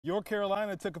York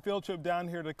Carolina took a field trip down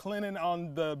here to Clinton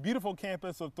on the beautiful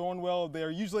campus of Thornwell.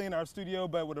 They're usually in our studio,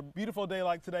 but with a beautiful day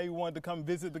like today, we wanted to come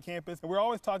visit the campus. And we're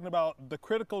always talking about the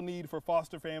critical need for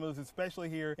foster families, especially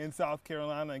here in South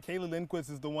Carolina. And Kaylee Lindquist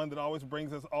is the one that always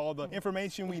brings us all the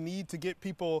information we need to get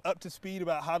people up to speed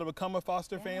about how to become a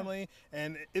foster family.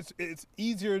 And it's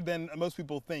easier than most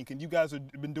people think. And you guys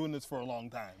have been doing this for a long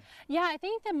time. Yeah, I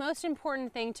think the most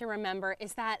important thing to remember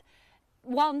is that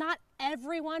while not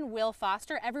everyone will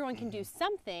foster, everyone can do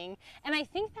something. And I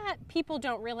think that people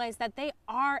don't realize that they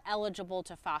are eligible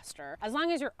to foster. As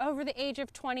long as you're over the age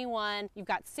of 21, you've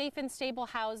got safe and stable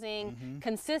housing,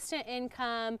 consistent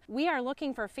income. We are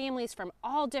looking for families from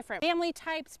all different family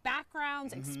types,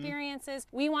 backgrounds, experiences.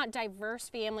 We want diverse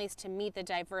families to meet the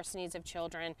diverse needs of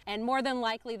children. And more than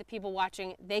likely, the people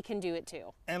watching, they can do it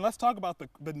too. And let's talk about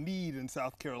the need in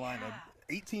South Carolina.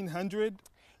 1,800?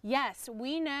 Yes,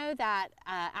 we know that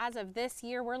as of this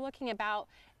year, we're looking about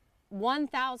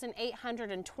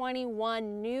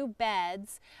 1,821 new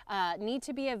beds need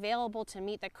to be available to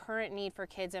meet the current need for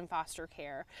kids in foster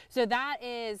care. So that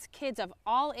is kids of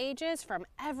all ages from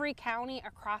every county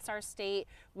across our state.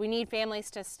 We need families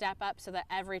to step up so that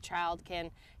every child can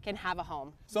have a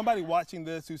home. Somebody watching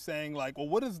this who's saying like, well,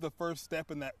 what is the first step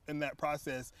in that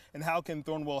process, and how can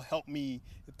Thornwell help me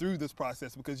through this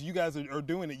process? Because you guys are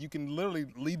doing it. You can literally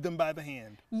lead them by the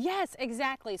hand. Yes,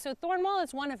 exactly. So Thornwell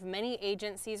is one of many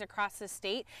agencies across the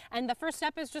state, and the first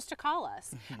step is just to call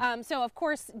us. So of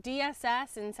course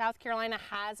DSS in South Carolina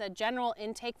has a general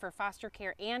intake for foster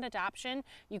care and adoption.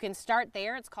 You can start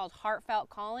there. It's called Heartfelt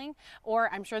Calling, or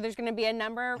I'm sure there's going to be a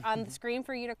number on the screen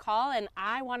for you to call, and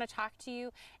I want to talk to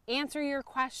you, answer your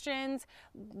questions,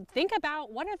 think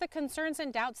about what are the concerns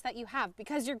and doubts that you have,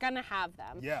 because you're going to have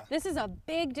them. Yeah. This is a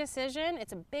big decision,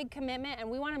 it's a big commitment, and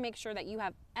we want to make sure that you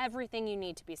have everything you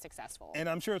need to be successful. And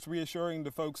I'm sure it's reassuring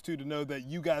to folks too to know that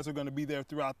you guys are going to be there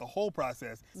throughout the whole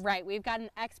process. Right, we've got an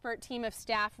expert team of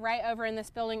staff right over in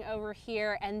this building over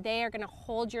here, and they are going to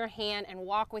hold your hand and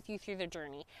walk with you through the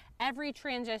journey. Every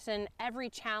transition, every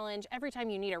challenge, every time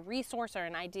you need a resource or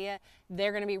an idea,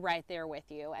 they're going to be right there with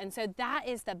you. And so that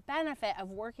is the benefit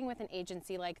of working with an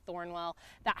agency like Thornwell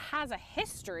that has a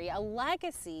history, a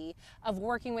legacy of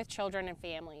working with children and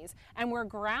families. And we're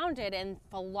grounded in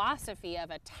philosophy of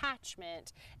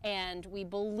attachment, and we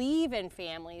believe in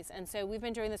families. And so we've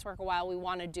been doing this work a while. We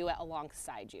want to do it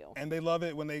alongside you. And they love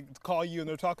it when they call you and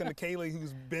they're talking to Kaylee,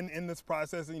 who's been in this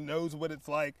process and knows what it's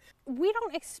like. We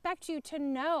don't expect you to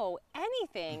know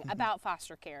anything about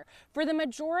foster care. For the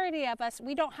majority of us,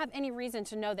 we don't have any reason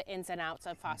to know the ins and outs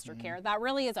of foster care. That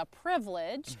really is a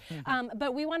privilege,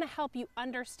 but we want to help you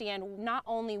understand not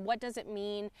only what does it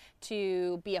mean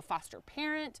to be a foster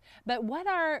parent, but what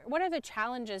are the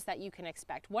challenges that you can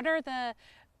expect? What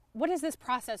does this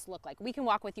process look like? We can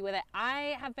walk with you with it.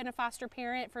 I have been a foster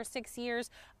parent for 6 years.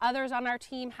 Others on our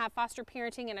team have foster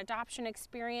parenting and adoption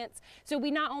experience. So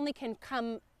we not only can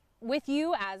come with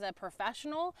you as a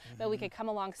professional, but we could come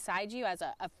alongside you as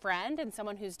a friend and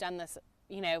someone who's done this,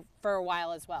 for a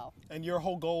while as well. And your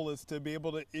whole goal is to be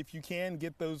able to, if you can,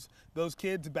 get those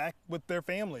kids back with their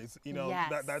families.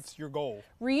 Yes. That's your goal.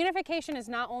 Reunification is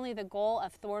not only the goal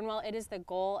of Thornwell, it is the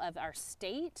goal of our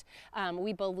state.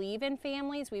 We believe in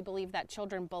families. We believe that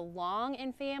children belong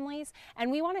in families, and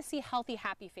we want to see healthy,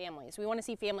 happy families. We want to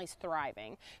see families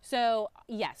thriving. So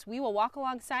yes, we will walk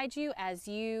alongside you as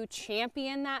you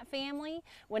champion that family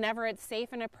whenever it's safe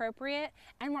and appropriate,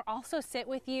 and we'll also sit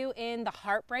with you in the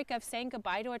heartbreak of saying goodbye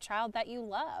to a child that you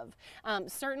love.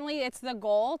 Certainly it's the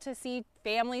goal to see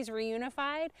families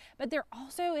reunified, but there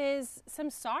also is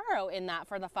some sorrow in that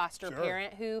for the foster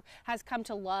parent who has come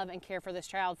to love and care for this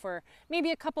child for maybe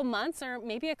a couple months or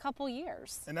maybe a couple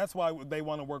years. And that's why they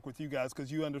want to work with you guys,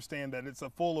 because you understand that it's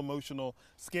a full emotional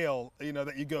scale,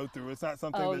 that you go through. It's not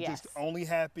something that's just only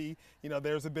happy.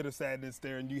 There's a bit of sadness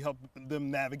there, and you help them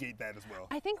navigate that as well.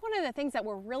 I think one of the things that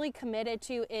we're really committed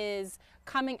to is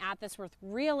coming at this with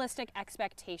realistic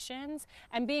expectations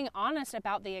and being honest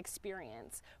about the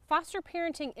experience. Foster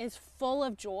parenting is full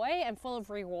of joy and full of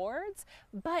rewards,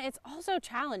 but it's also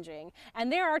challenging.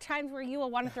 And there are times where you will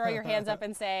want to throw your hands up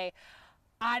and say,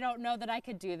 I don't know that I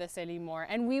could do this anymore.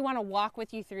 And we want to walk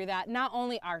with you through that. Not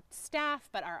only our staff,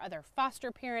 but our other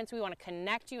foster parents. We want to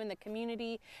connect you in the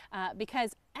community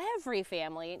because every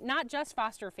family, not just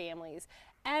foster families,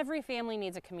 every family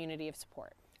needs a community of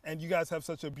support. And you guys have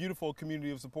such a beautiful community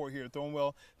of support here at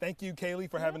Thornwell. Thank you, Kaylee,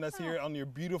 for having us here on your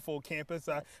beautiful campus.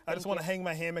 I just want to hang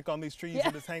my hammock on these trees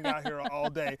and just hang out here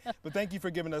all day. But thank you for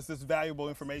giving us this valuable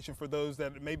information for those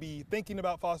that may be thinking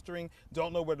about fostering,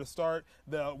 don't know where to start.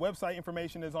 The website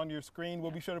information is on your screen.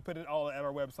 We'll be sure to put it all at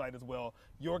our website as well,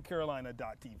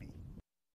 yorkcarolina.tv.